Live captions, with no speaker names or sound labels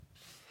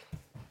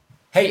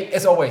Hey,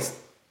 as always,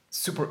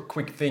 super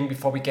quick thing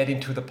before we get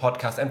into the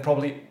podcast, and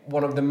probably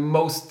one of the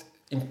most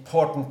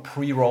important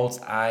pre rolls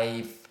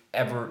I've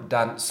ever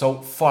done so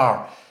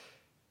far.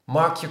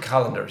 Mark your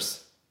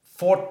calendars.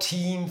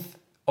 14th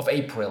of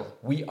April,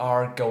 we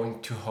are going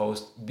to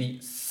host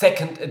the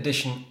second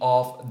edition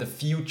of the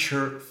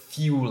Future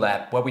Fuel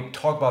Lab, where we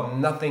talk about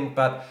nothing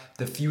but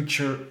the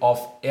future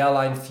of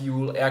airline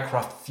fuel,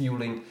 aircraft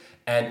fueling,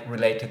 and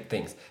related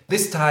things.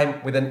 This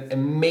time with an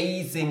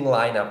amazing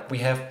lineup. We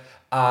have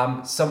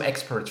some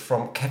experts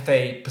from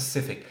Cathay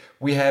Pacific.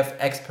 We have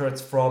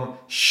experts from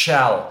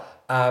Shell.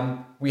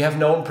 We have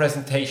known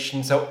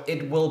presentation, so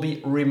it will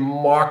be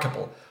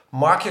remarkable.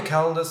 Mark your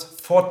calendars,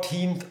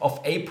 14th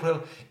of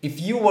April. If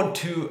you want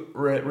to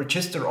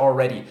register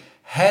already,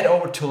 head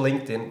over to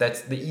LinkedIn. That's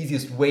the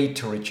easiest way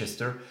to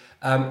register.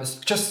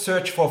 Just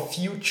search for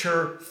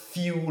Future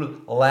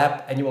Fuel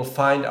Lab and you will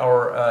find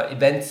our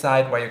event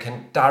site where you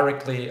can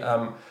directly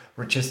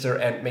register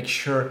and make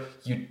sure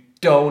you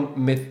don't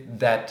miss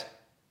that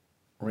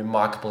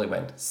remarkable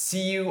event.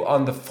 See you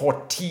on the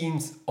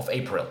 14th of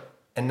April.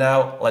 And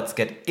now let's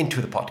get into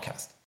the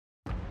podcast.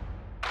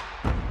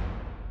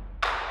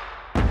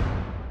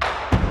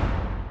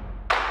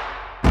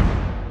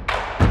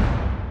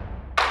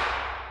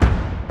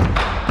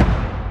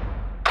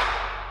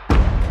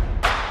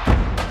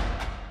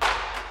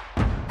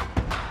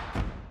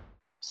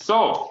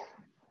 So,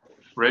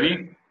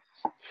 ready?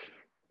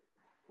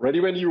 Ready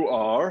when you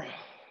are.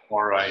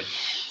 All right.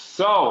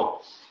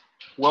 So,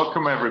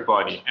 welcome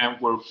everybody, and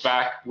we're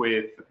back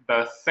with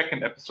the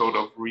second episode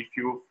of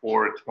Refuel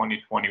for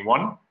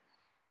 2021.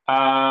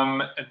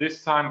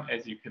 This time,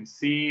 as you can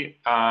see,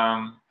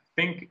 I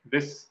think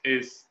this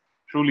is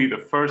truly the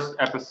first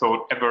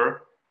episode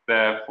ever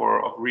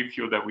of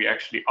Refuel that we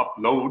actually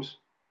upload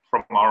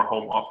from our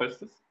home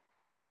offices.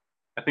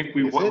 I think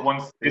we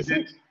once did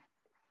it.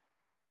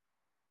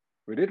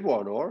 We did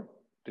one, or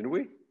didn't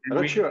we? I'm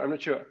not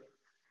sure.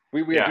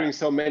 We are doing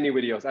so many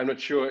videos. I'm not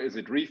sure. Is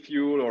it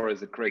Refuel or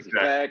is it Crazy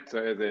Facts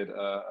or is it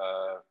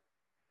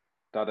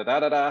da da da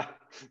da da?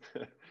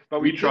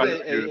 But we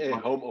tried a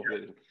home of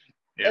it.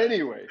 Yeah.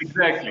 Anyway.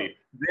 Exactly.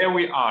 There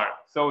we are.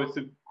 So it's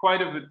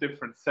quite a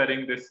different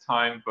setting this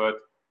time, but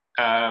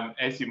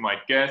as you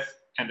might guess,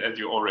 and as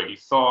you already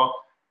saw,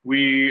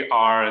 we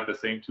are the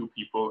same two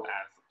people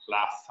as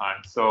last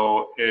time.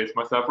 So it's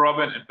myself,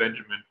 Robin, and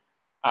Benjamin.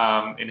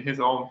 In his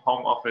own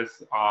home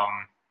office,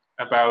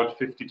 about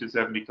 50 to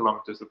 70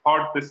 kilometers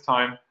apart this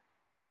time.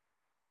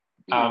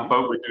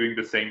 But we're doing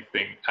the same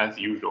thing as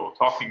usual,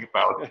 talking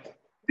about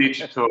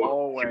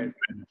digital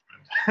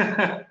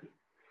management.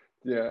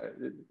 Yeah,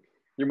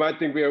 you might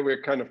think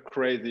we're kind of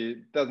crazy.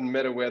 It doesn't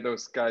matter where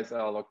those guys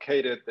are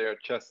located. They're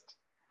just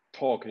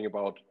talking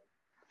about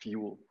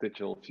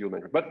digital fuel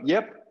management. But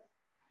yep,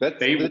 that's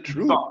the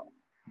truth.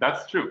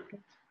 That's true.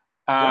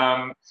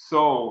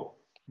 So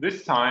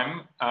this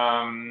time,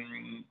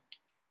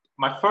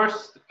 my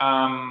first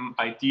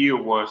idea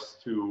was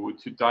to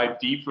dive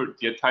deeper,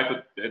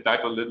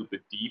 dive a little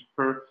bit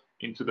deeper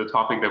into the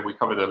topic that we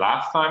covered the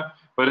last time.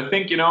 But I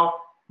think,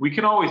 we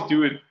can always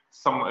do it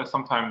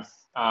sometimes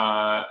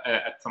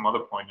at some other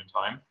point in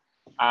time.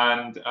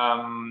 And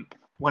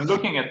when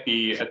looking at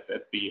the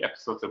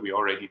episodes that we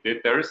already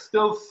did, there is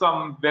still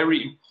some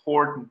very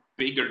important,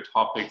 bigger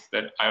topics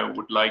that I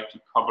would like to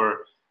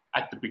cover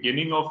at the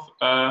beginning of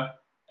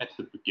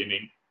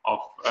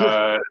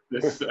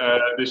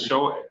this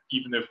show,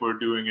 even if we're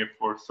doing it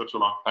for such a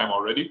long time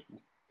already.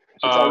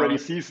 It's already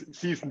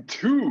season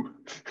 2.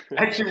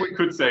 Actually, we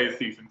could say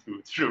season 2.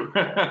 It's true.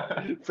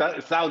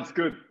 It sounds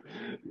good.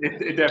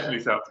 It definitely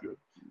sounds good.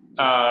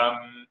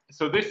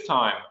 So this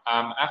time,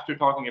 after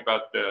talking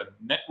about the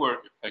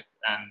network effect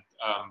and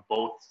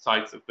both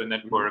sides of the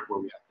network, where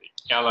we have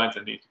the airlines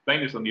and the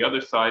entertainers on the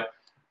other side,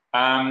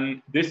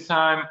 this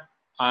time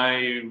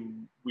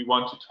we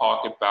want to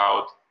talk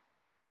about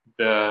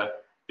the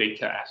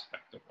data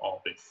aspect of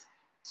all this.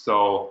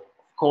 So,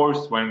 of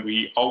course, when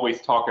we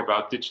always talk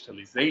about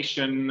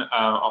digitalization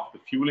of the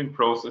fueling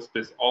process,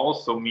 this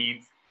also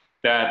means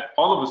that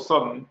all of a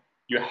sudden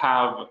you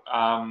have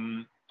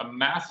a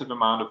massive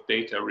amount of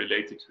data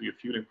related to your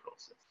fueling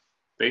process.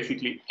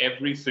 Basically,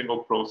 every single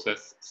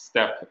process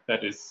step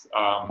that is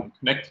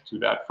connected to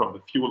that, from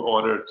the fuel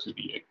order to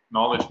the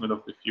acknowledgement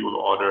of the fuel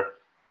order,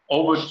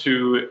 over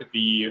to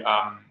the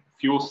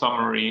fuel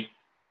summary,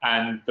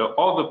 and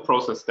all the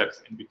process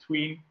steps in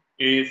between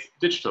is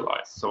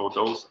digitalized. So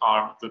those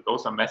are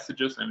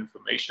messages and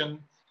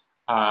information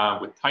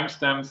with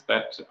timestamps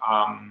that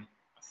are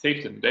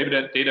saved in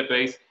the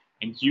database,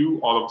 and you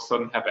all of a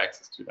sudden have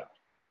access to that.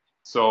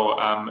 So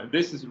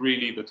this is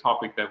really the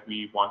topic that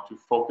we want to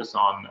focus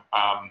on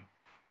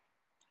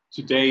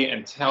today,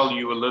 and tell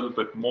you a little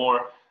bit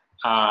more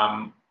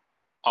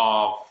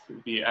about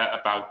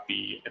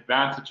the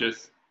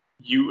advantages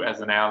you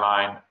as an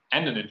airline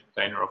and an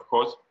entertainer, of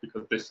course,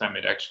 because this time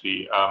it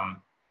actually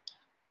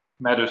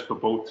matters for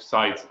both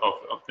sides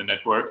of the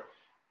network.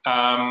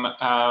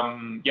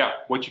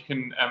 What you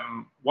can,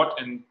 what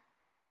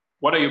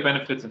are your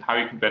benefits and how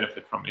you can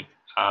benefit from it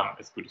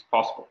as good as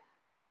possible.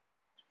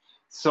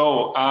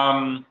 So,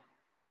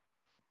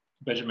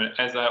 Benjamin,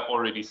 as I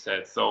already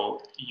said,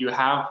 so you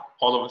have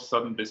all of a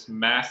sudden this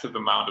massive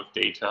amount of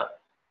data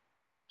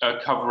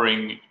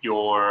covering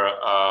your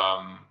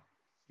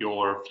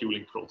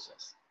fueling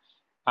process.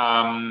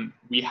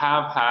 We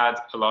have had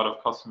a lot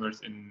of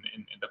customers in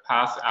the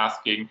past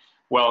asking,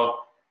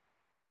 well,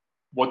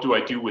 what do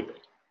I do with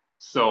it?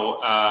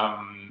 So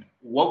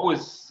what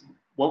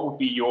would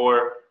be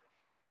your,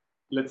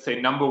 let's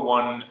say, number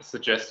one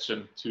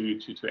suggestion to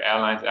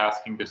airlines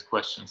asking this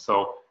question?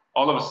 So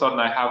all of a sudden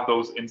I have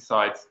those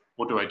insights.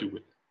 What do I do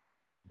with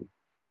it?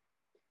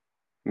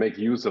 Make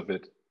use of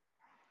it.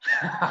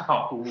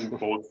 Ooh,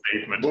 bold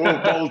statement.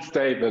 Bold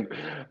statement.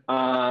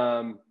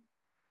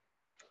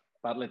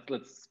 But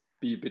let's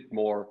be a bit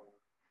more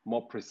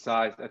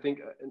precise. I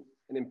think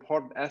an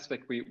important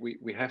aspect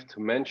we have to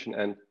mention,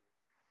 and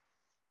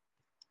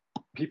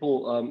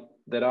people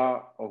that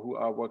are or who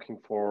are working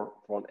for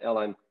an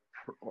airline,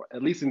 or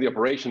at least in the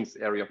operations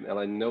area of an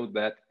airline, know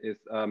that is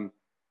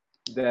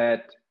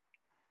that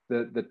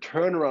the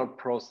turnaround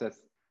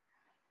process,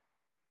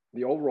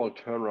 the overall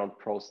turnaround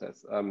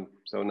process,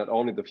 so not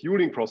only the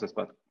fueling process,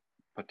 but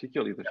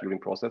particularly the fueling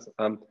process,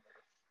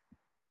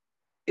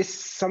 is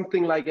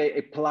something like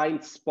a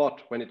blind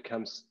spot when it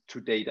comes to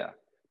data.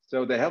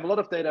 So they have a lot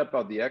of data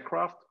about the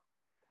aircraft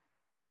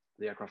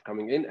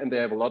coming in, and they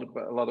have lots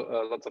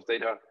of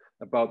data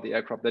about the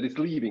aircraft that is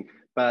leaving.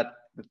 But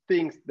the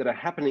things that are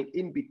happening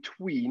in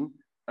between,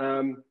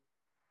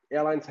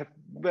 airlines have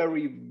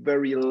very,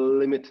 very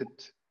limited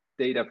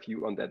data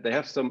view on that. They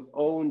have some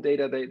own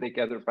data they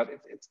gather, but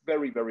it's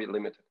very, very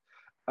limited.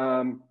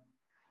 And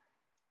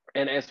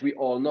as we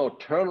all know,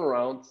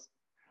 turnarounds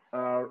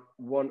are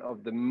one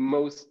of the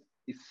most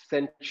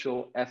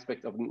essential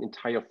aspects of an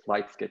entire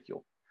flight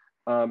schedule.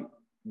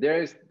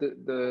 There is the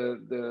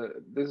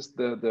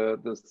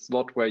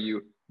slot where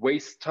you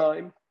waste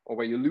time, or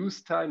where you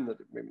lose time,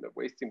 maybe not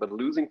wasting, but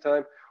losing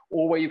time,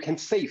 or where you can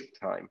save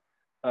time.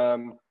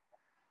 You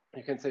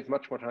can save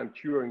much more time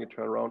during a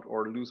turnaround,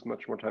 or lose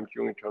much more time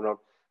during a turnaround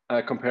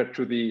compared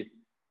to the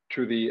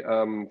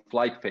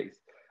flight phase.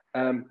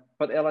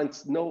 But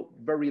airlines know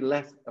very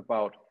less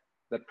about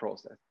that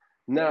process.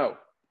 Now,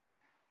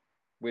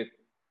 with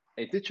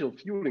a digital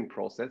fueling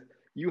process,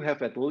 you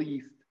have at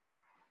least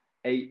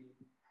a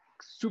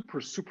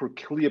super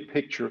clear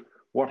picture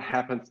what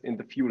happens in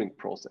the fueling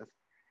process.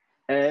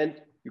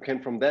 And you can,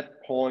 from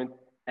that point,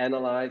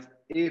 analyze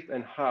if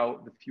and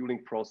how the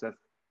fueling process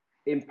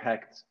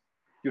impacts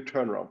your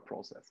turnaround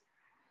process.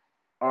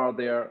 Are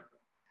there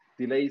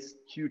delays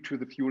due to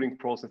the fueling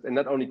process? And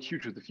not only due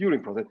to the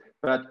fueling process,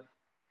 but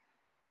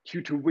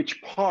due to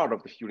which part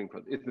of the fueling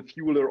process? Is the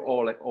fueler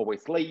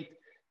always late?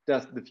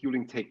 Does the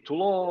fueling take too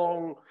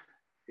long?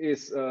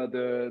 Is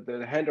the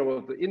handover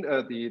of the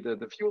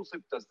fuel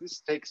system, does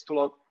this take too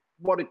long?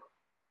 What it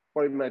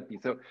might be.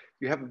 So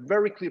you have a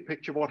very clear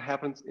picture of what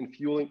happens in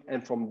fueling,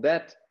 and from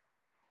that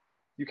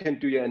you can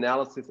do your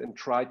analysis and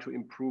try to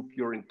improve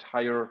your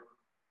entire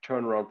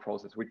turnaround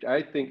process, which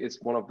I think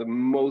is one of the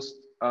most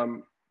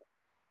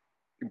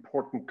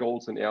important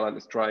goals an airline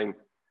is trying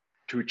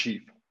to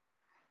achieve.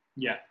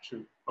 Yeah,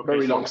 true. Okay,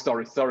 very long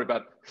story. Sorry,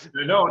 but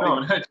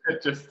no,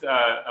 just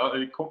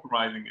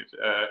compromising it,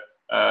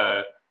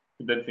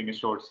 condensing a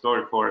short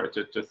story for it,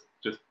 just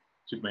to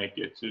make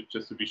it,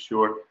 just to be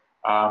sure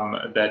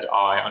that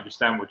I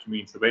understand what you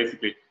mean. So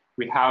basically,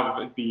 we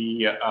have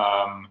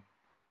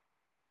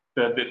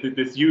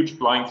this huge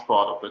blind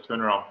spot of the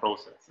turnaround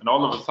process, and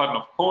all of a sudden,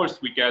 of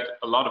course, we get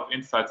a lot of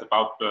insights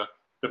about the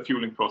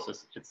fueling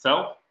process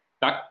itself.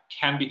 That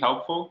can be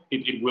helpful.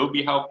 It will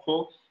be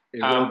helpful.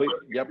 It will be.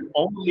 Yep. If you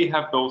only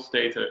have those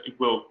data, it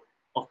will,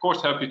 of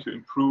course, help you to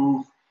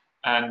improve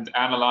and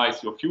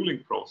analyze your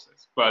fueling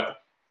process.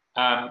 But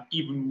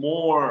even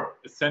more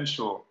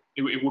essential,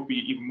 it would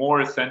be even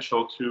more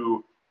essential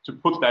to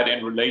put that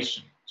in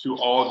relation to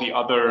all the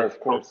other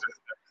processes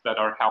that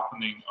are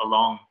happening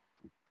along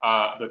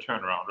the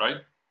turnaround,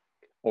 right?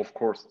 Of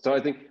course. So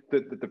I think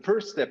the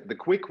first step, the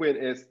quick win,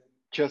 is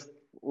just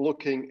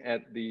looking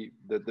at the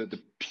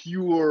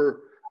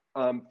pure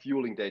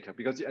fueling data,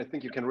 because I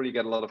think you can really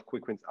get a lot of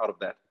quick wins out of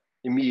that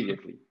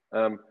immediately.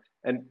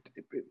 And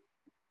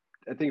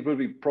I think it will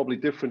be probably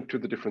different to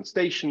the different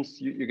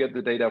stations you get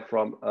the data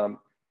from,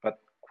 but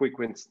quick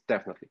wins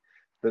definitely.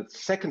 The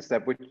second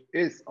step, which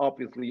is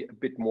obviously a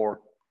bit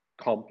more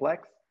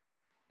complex,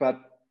 but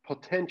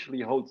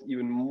potentially holds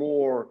even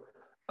more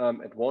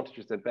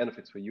advantages and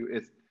benefits for you,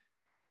 is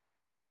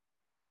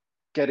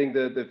getting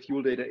the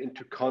fuel data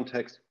into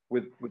context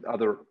with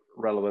other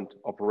relevant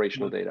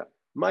operational data.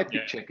 Might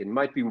be check-in,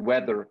 might be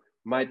weather,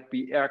 might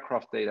be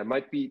aircraft data,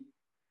 might be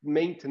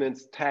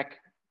maintenance, tech,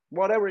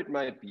 whatever it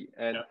might be,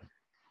 and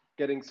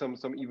getting some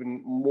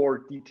even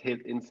more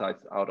detailed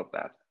insights out of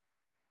that.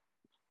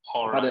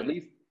 All right. But at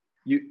least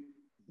you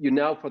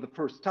now, for the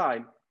first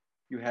time,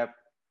 you have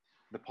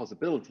the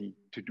possibility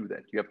to do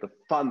that. You have the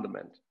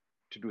fundament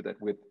to do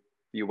that with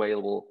the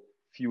available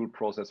fuel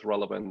process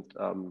relevant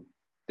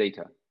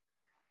data.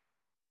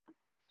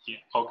 Yeah,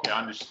 okay,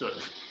 understood.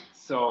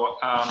 So,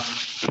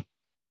 of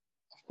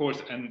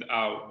course, and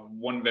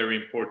one very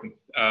important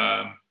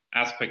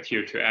aspect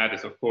here to add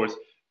is, of course,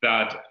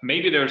 that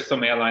maybe there are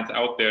some airlines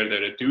out there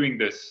that are doing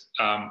this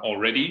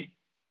already,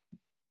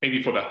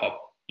 maybe for the hub.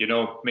 You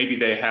know, maybe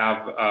they have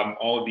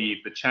all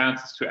the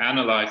chances to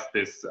analyze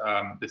this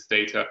this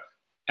data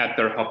at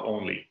their hub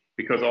only,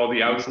 because all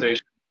the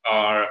outstations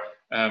are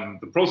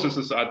the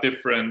processes are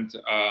different,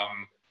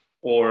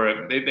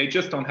 or they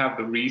just don't have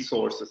the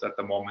resources at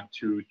the moment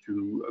to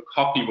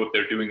copy what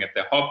they're doing at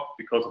their hub,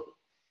 because of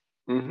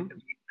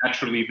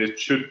naturally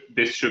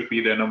this should be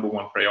their number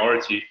one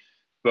priority.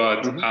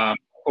 But of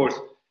course,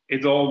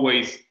 it's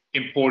always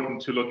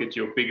important to look at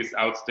your biggest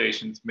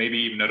outstations, maybe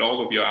even at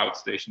all of your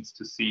outstations,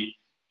 to see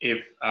if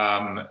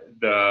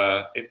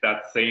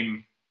that same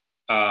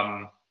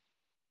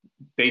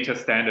data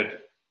standard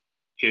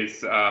is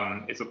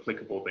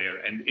applicable there,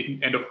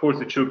 and of course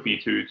it should be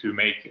to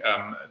make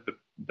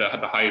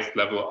the highest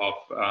level of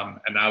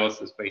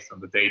analysis based on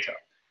the data.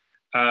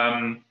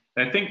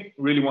 I think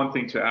really one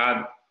thing to add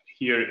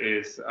here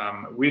is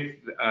with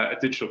a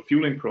digital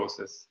fueling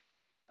process,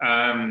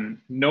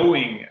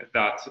 knowing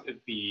that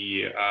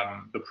the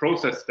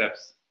process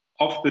steps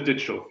of the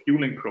digital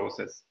fueling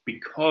process,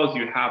 because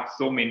you have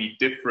so many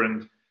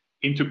different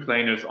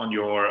interplaners on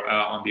your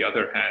on the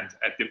other hand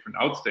at different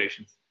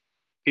outstations,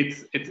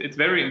 it's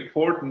very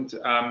important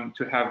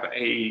to have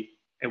a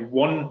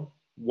one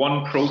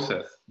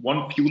process,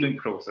 one fueling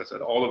process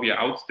at all of your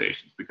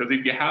outstations, because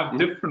if you have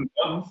different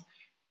ones,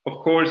 of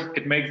course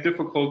it makes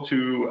difficult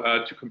to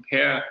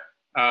compare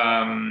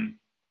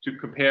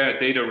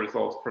data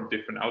results from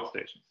different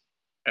outstations,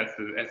 as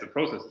the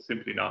process is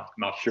simply not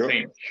the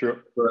same.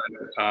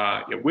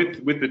 But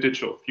with the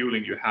digital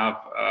fueling, you have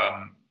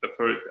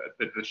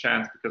the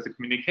chance, because the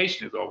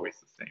communication is always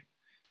the same.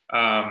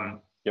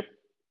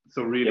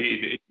 So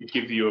really, it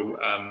gives you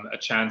a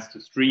chance to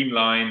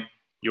streamline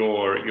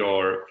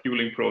your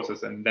fueling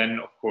process, and then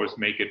of course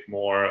make it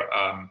more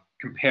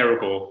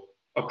comparable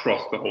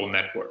across the whole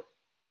network.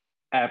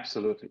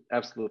 Absolutely.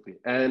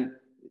 And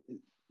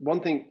one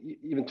thing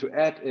even to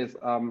add is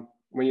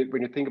when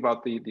you think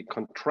about the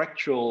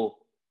contractual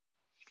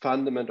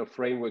fundamental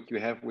framework you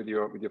have with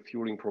your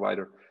fueling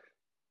provider,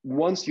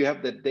 once you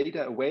have that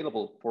data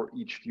available for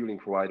each fueling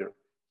provider,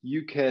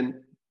 you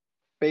can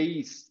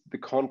base the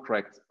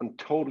contracts on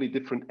totally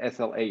different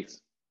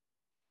SLAs.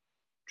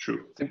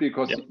 True. Simply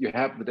because you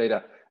have the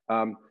data.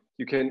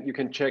 You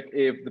can check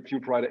if the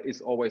fuel provider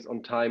is always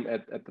on time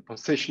at the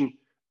position,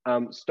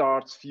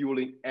 starts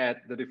fueling at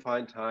the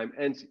defined time,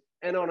 and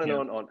on and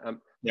on.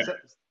 So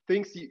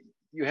things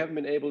you haven't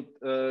been able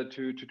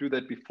to do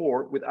that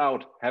before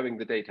without having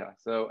the data.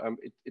 So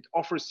it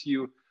offers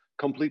you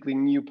completely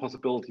new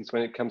possibilities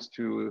when it comes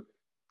to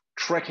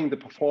tracking the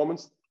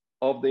performance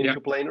of the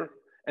interplaner,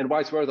 and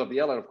vice versa of the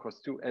airline, of course,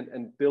 too,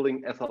 and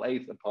building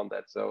SLAs upon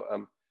that. So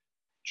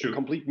a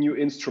complete new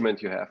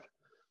instrument you have.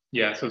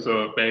 Yeah, so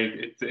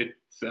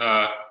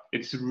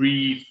it's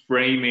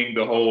reframing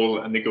the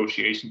whole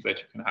negotiations that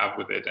you can have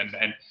with it,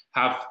 and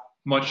have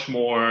much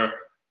more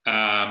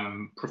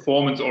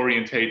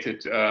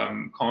performance-orientated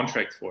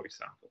contracts, for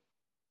example.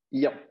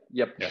 Yep.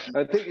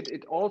 I think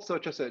it also,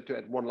 just to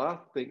add one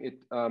last thing,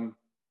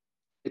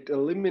 it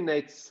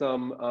eliminates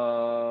some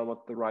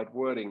what's the right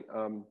wording?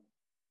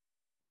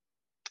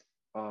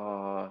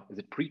 Is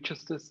it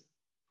prejudice?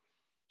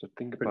 To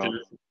think about.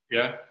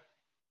 Yeah.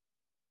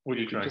 What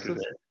are you trying to say?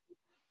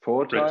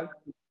 Vorteil?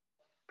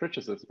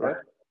 Prejudice, right?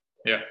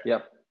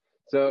 Yeah.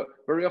 So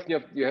very often you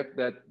have you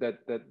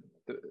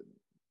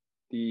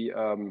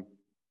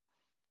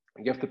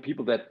have the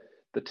people that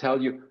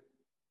tell you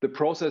the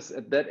process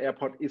at that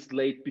airport is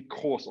late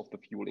because of the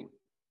fueling,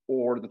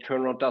 or the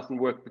turnaround doesn't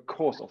work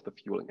because of the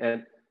fueling.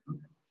 And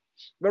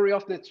very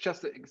often it's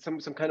just some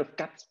kind of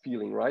gut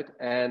feeling, right?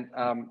 And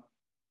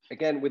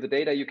again, with the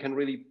data, you can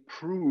really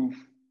prove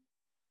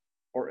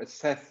or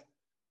assess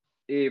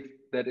if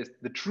that is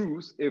the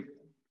truth, if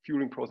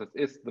fueling process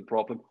is the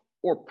problem,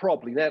 or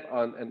probably not.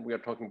 And we are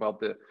talking about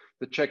the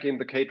check-in,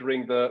 the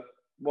catering, the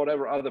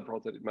whatever other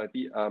process it might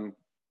be.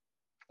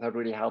 That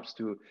really helps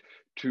to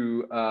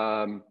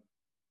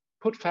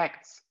put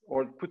facts,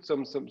 or put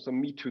some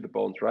meat to the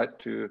bones, right?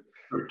 To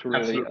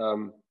really,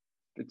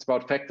 it's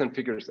about facts and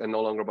figures, and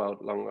no longer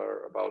about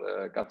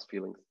guts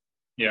feelings.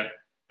 Yeah,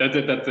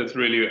 that's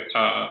really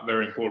a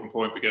very important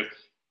point, because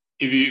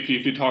if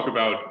you talk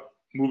about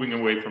moving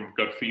away from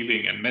gut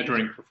feeling and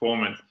measuring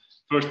performance,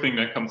 first thing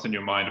that comes in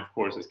your mind, of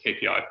course, is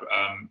KPI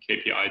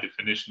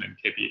definition and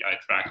KPI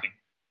tracking.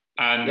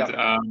 And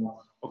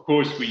of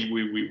course,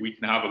 we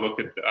can have a look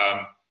at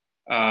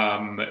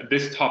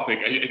this topic.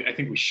 I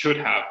think we should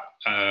have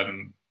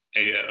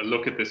a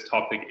look at this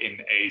topic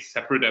in a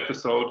separate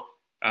episode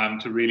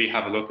to really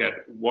have a look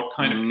at what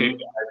kind of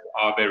KPIs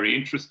are very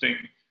interesting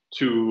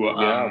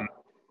to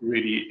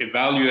really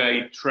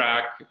evaluate,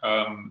 track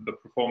the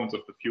performance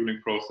of the fueling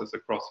process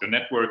across your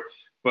network.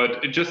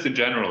 But just in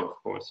general, of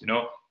course,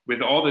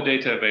 with all the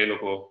data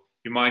available,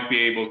 you might be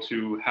able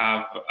to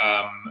have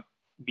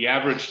the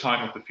average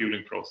time of the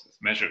fueling process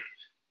measured.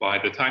 by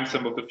the time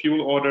stamp of the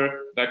fuel order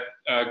that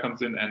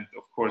comes in, and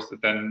of course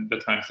then the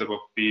time stamp of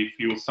the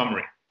fuel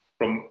summary.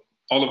 From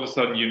all of a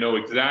sudden, you know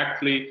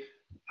exactly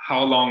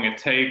how long it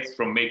takes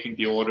from making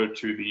the order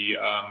to the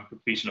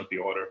completion of the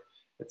order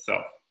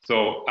itself.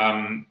 So,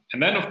 and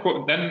then of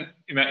course, then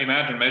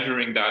imagine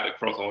measuring that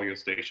across all your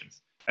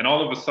stations. And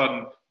all of a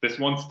sudden, this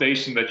one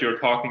station that you're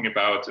talking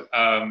about,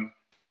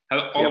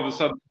 all of a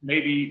sudden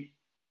maybe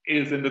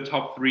is in the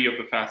top 3 of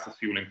the fastest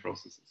fueling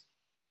processes.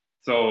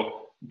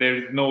 So there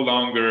is no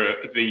longer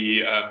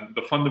the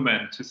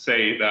fundament to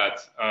say that,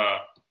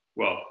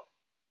 well,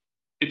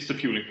 it's the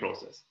fueling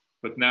process.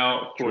 But now,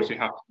 of course, you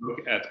have to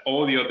look at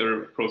all the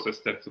other process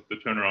steps of the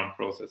turnaround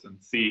process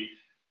and see,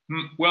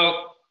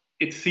 well,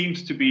 it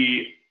seems to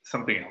be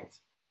something else.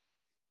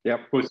 Yep.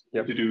 Of course, you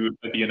have to do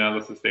the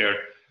analysis there.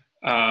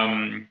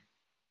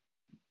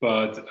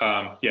 But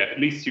yeah, at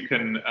least you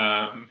can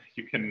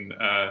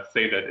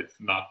say that it's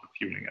not the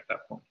fueling at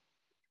that point.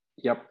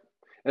 Yep.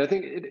 And I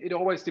think it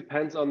always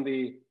depends on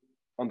the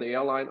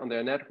airline, on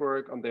their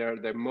network, on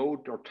their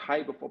mode or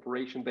type of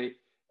operation.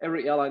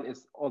 Every airline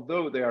is,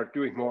 although they are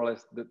doing more or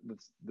less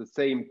the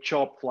same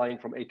job flying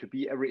from A to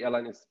B, every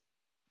airline is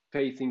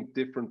facing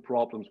different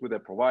problems with their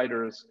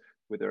providers,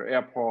 with their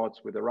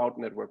airports, with their route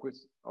network, with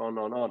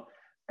on.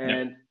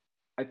 And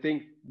I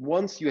think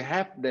once you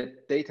have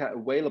that data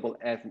available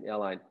as an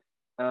airline,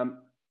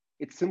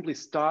 it simply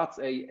starts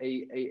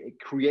a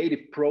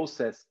creative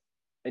process,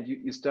 and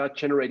you start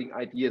generating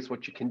ideas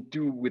what you can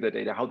do with the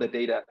data, how the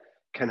data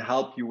can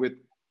help you with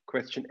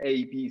question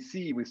A, B,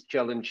 C, with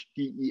challenge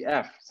D, E,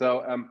 F.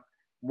 So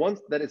once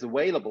that is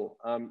available,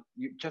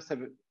 you just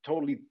have a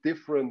totally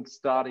different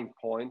starting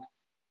point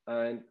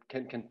and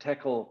can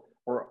tackle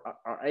or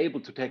are able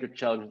to tackle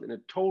challenges in a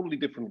totally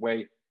different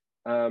way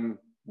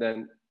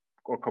than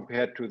or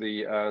compared to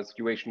the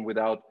situation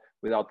without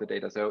the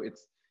data. So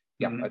it's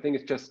I think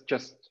it's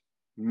just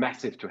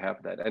massive to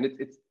have that, and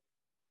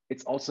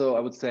it's also, I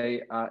would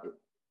say,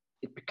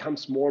 it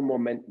becomes more and more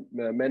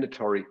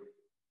mandatory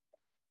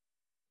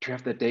to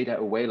have the data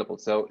available.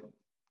 So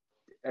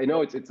I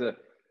know it's a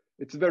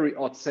very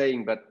odd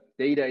saying, but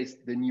data is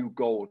the new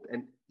gold,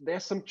 and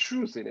there's some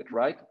truth in it,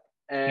 right?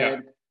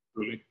 And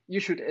you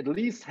should at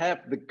least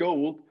have the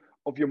gold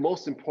of your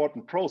most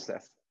important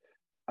process.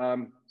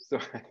 So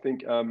I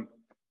think,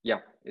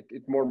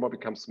 it more and more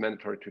becomes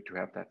mandatory to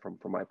have that from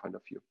my point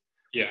of view.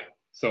 Yeah.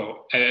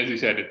 So as you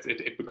said,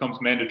 it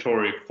becomes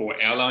mandatory for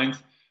airlines,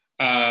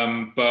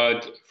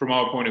 but from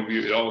our point of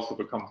view, it also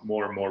becomes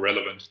more and more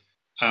relevant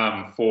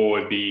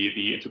for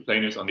the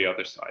interplaners on the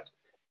other side.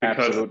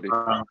 Because, absolutely.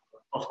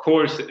 Of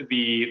course,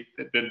 the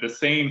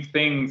same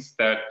things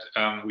that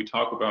we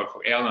talk about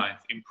for airlines,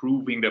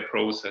 improving their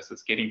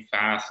processes, getting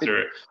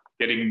faster,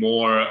 getting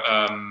more,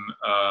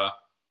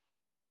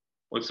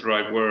 what's the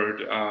right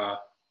word,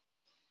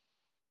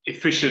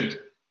 efficient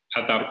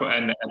at that point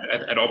and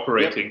at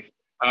operating.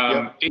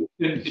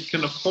 It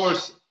can, of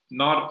course,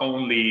 not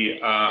only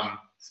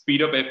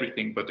speed up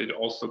everything, but it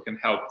also can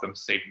help them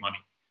save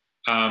money.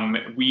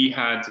 We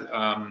had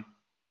a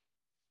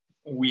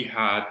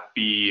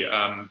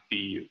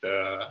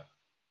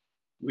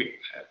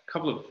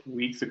couple of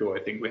weeks ago, I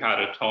think we had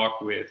a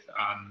talk with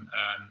an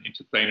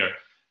interplaner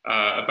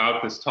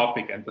about this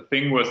topic, and the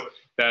thing was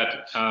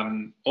that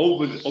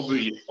over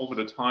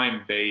the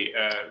time they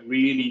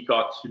really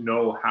got to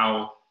know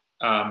how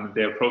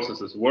their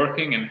process is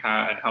working and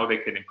how they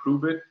can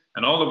improve it,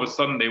 and all of a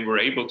sudden they were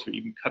able to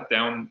even cut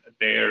down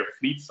their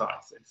fleet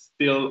size and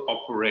still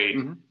operate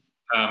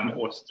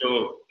or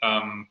still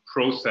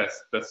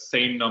process the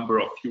same number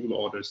of fuel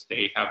orders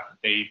they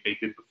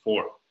did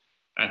before.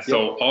 And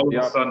so all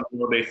of a sudden,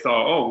 they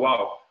saw, oh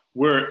wow,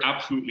 we're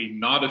absolutely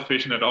not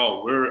efficient at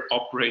all. We're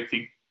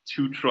operating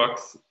 2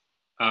 trucks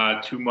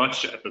too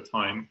much at the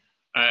time,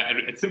 and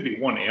it's simply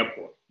one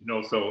airport.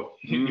 So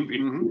if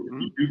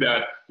you do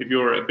that, if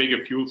you're a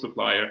bigger fuel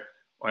supplier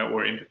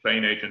or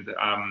interplane agent,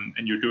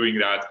 and you're doing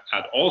that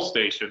at all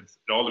stations,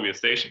 at all of your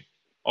stations,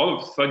 all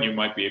of a sudden you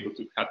might be able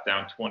to cut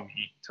down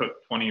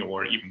 20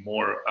 or even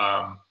more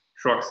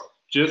trucks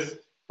just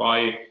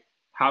by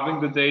having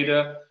the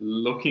data,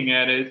 looking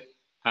at it,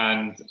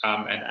 and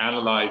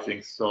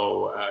analyzing,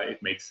 so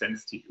it makes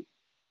sense to you.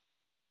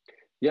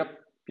 Yep.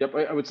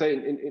 I would say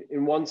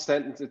in one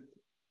sentence,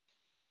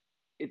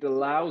 it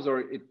allows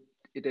or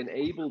it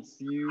enables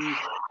you,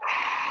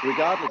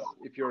 regardless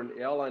if you're an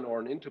airline or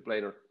an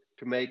interplaner,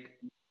 to make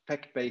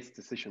fact-based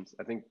decisions.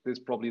 I think this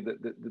is probably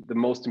the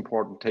most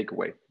important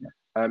takeaway.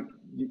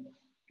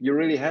 You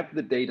really have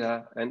the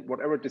data, and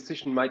whatever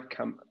decision might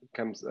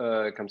comes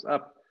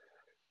up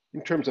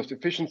in terms of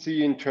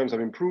efficiency, in terms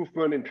of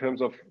improvement, in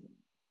terms of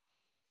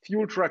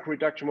fuel truck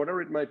reduction,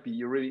 whatever it might be,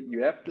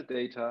 you have the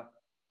data,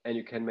 and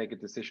you can make a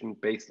decision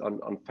based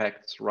on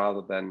facts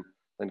rather than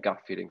gut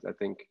feelings, I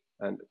think.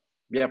 And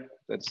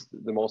that's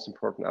the most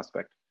important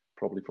aspect,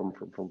 probably from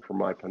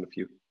my point of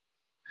view.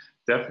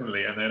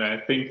 Definitely. And then I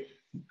think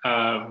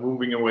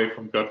moving away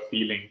from gut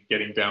feeling,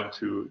 getting down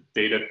to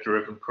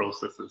data-driven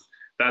processes,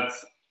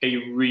 that's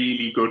a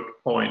really good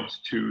point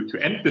to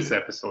end this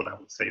episode, I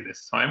would say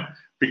this time,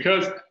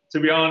 because to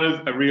be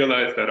honest, I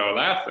realized that our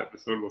last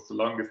episode was the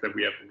longest that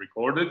we ever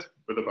recorded,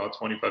 with about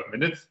 25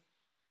 minutes.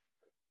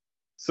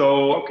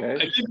 So okay.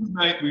 I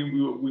think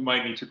we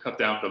might need to cut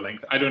down the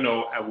length. I don't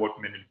know at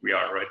what minute we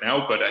are right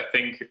now, but I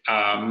think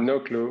no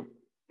clue.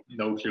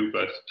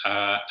 But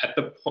at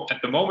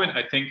the moment,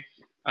 I think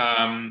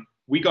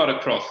we got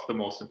across the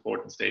most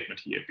important statement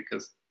here,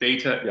 because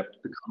data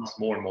becomes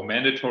more and more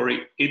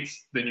mandatory.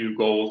 It's the new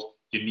gold.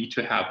 You need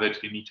to have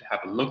it. You need to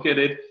have a look at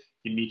it.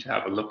 You need to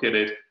have a look at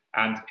it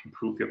and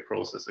improve your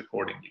process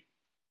accordingly.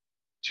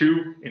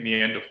 2, in the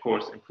end, of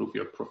course, improve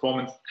your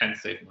performance and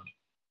save money.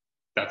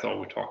 That's all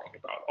we're talking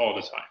about all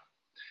the time.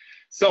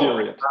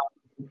 So,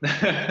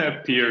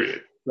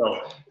 period.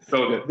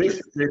 So this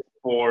is it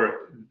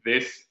for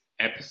this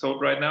episode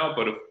right now.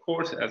 But of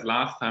course, as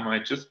last time, I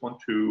just want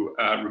to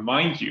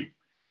remind you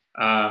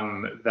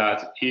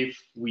that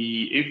if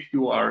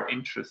you are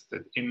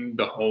interested in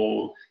the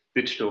whole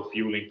digital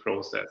fueling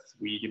process,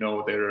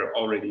 there are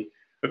already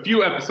a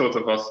few episodes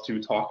of us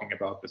two talking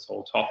about this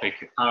whole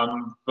topic,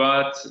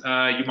 but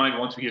you might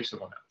want to hear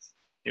someone else.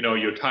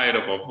 You're tired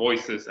of our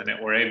voices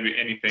or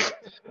anything.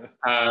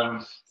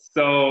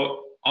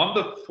 So on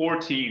the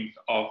 14th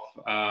of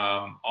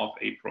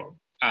April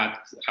at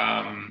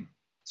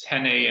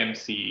 10 a.m.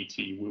 CET,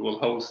 we will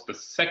host the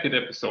second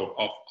episode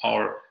of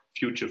our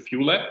Future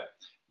Fuel Lab,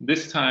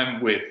 this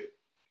time with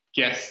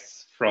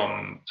guests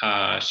from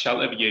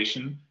Shell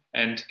Aviation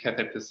and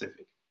Cathay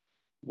Pacific.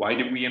 Why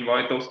did we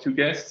invite those 2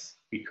 guests?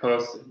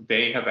 Because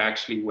they have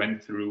actually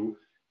went through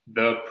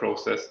the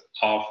process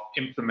of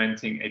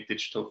implementing a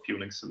digital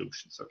fueling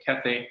solution. So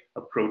Cathay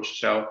approached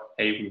Shell,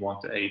 hey, we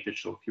want a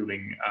digital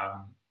fueling,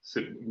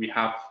 so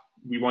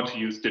we want to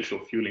use digital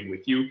fueling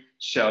with you.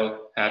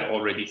 Shell had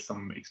already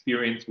some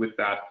experience with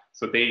that,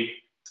 so they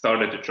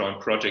started a joint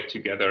project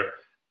together,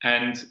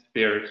 and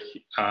they're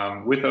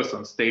with us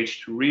on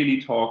stage to really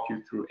talk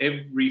you through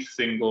every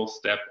single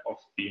step of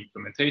the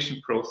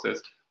implementation process,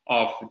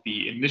 of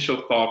the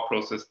initial thought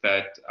process,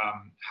 that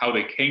how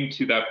they came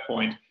to that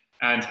point,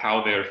 and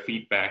how their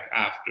feedback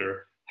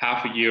after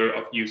half a year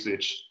of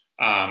usage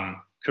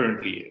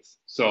currently is.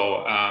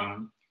 So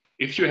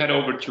if you head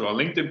over to our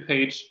LinkedIn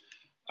page,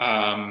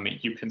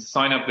 you can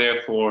sign up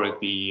there for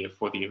the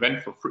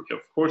event for free.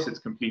 Of course, it's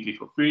completely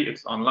for free.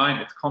 It's online.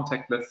 It's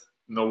contactless.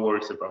 No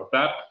worries about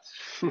that.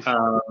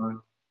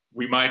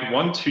 We might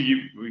want to.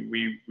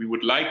 We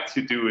would like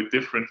to do it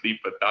differently,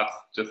 but that's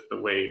just the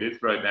way it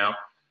is right now.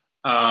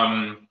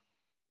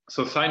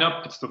 So sign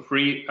up. It's for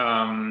free.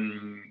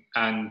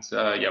 And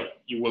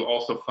you will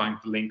also find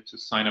the link to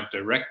sign up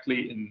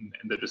directly in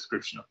the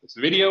description of this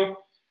video.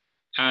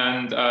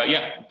 And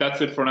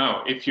that's it for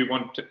now. If you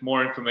want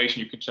more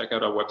information, you can check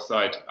out our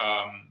website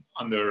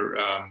under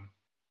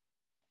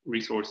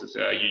resources.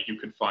 You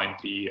can find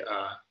the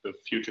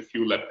Future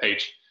Fuel Lab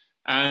page.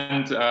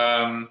 And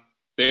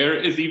there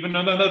is even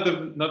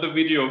another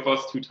video of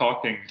us 2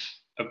 talking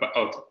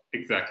about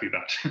exactly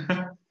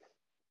that.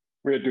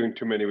 We're doing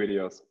too many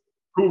videos.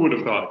 Who would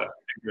have thought that?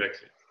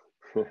 Exactly.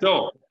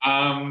 So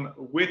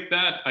with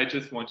that, I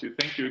just want to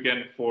thank you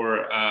again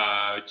for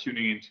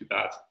tuning into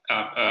that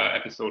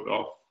episode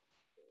of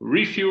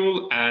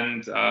Refuel,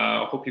 and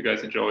hope you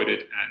guys enjoyed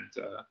it,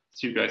 and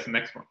see you guys in the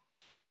next one.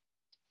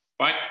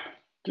 Bye.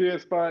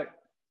 Cheers, bye.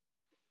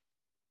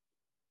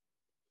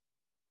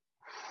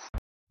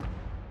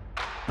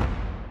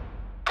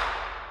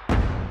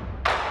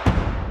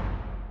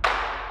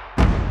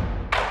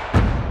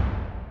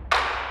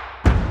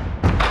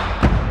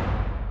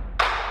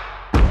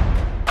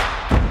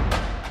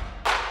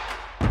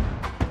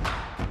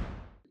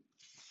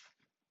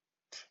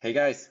 Hey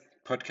guys,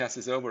 podcast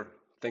is over.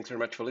 Thanks very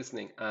much for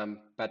listening.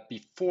 But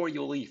before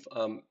you leave,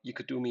 you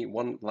could do me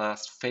one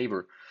last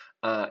favor.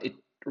 It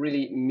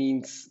really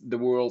means the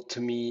world to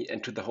me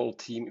and to the whole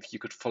team if you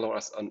could follow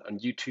us on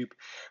YouTube.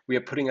 We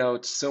are putting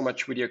out so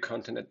much video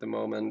content at the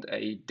moment,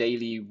 a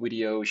daily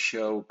video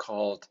show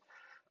called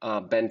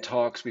Ben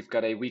Talks. We've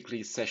got a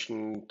weekly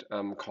session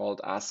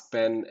called Ask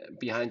Ben,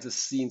 behind the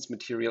scenes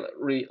material,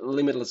 really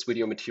limitless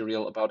video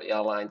material about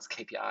airlines,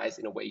 KPIs,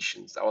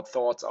 innovations, our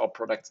thoughts, our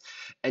products,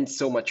 and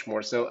so much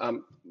more.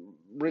 So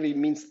really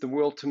means the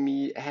world to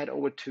me. Head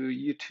over to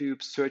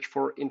YouTube, search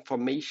for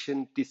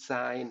Information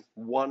Design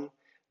 1,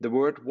 the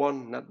word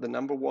 1, not the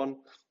number 1.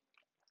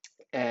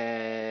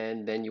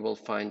 And then you will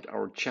find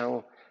our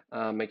channel.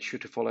 Make sure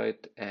to follow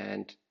it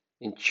and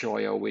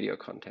enjoy our video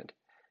content.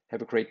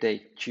 Have a great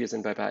day. Cheers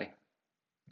and bye-bye.